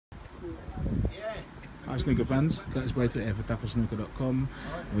Hi Snooker fans, Curtis Braithwaite here for Dafasnooker.com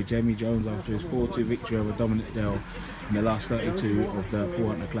with Jamie Jones after his 4-2 victory over Dominic Dale in the last 32 of the Pool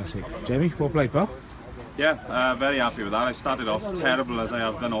Hunter Classic. Jamie, well played, pal. Yeah, very happy with that. I started off terrible as I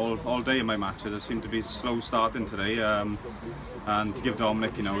have done all day in my matches. I seem to be slow starting today, and to give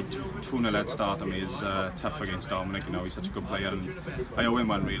Dominic, 2-0 head start on me is tough against Dominic. He's such a good player, and I owe him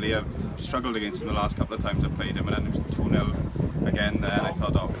one really. I've struggled against him the last couple of times I played him, and then it was 2-0 again. And I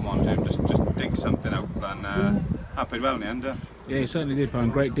thought, oh come on, Jim, just dig something out, and I played well in the end. Yeah, he certainly did, pal.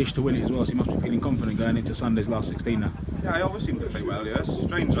 Great dish to win it as well. So he must be feeling confident going into Sunday's last 16 now. Yeah, I always seem to play well. Yeah, it's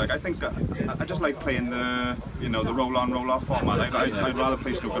strange. Like I think I just like playing the the roll on, roll off format. I'd rather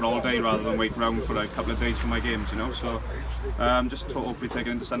play snooker all day rather than wait around for like a couple of days for my games. So just hopefully take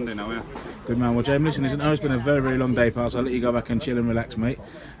it into Sunday now. Yeah. Good man. Well, Jamie, listen, it's been a very long day, pal. So I'll let you go back and chill and relax, mate.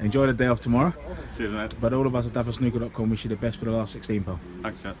 Enjoy the day off tomorrow. Cheers, mate. But all of us at Dafasnooker.com wish you the best for the last 16, pal.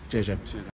 Thanks, Kat. Cheers, Jim. Cheers.